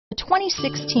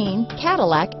2016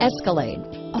 Cadillac Escalade.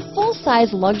 A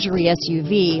full-size luxury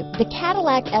SUV, the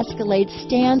Cadillac Escalade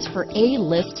stands for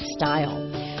A-list style.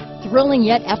 Thrilling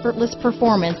yet effortless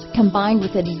performance combined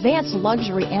with advanced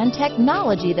luxury and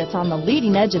technology that's on the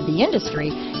leading edge of the industry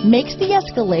makes the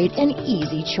Escalade an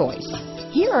easy choice.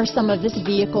 Here are some of this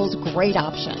vehicle's great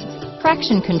options: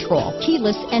 traction control,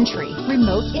 keyless entry,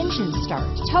 remote engine start,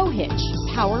 tow hitch,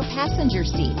 power passenger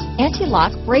seat,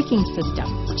 anti-lock braking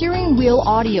system, steering wheel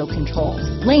audio controls,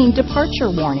 lane departure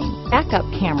warning, backup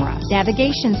camera,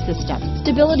 navigation system,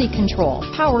 stability control,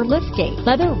 power liftgate,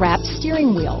 leather wrapped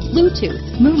steering wheel, Bluetooth,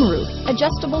 moonroof,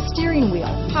 adjustable steering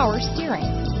wheel, power steering,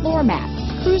 floor mats,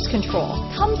 cruise control.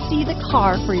 Come see the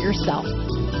car for yourself.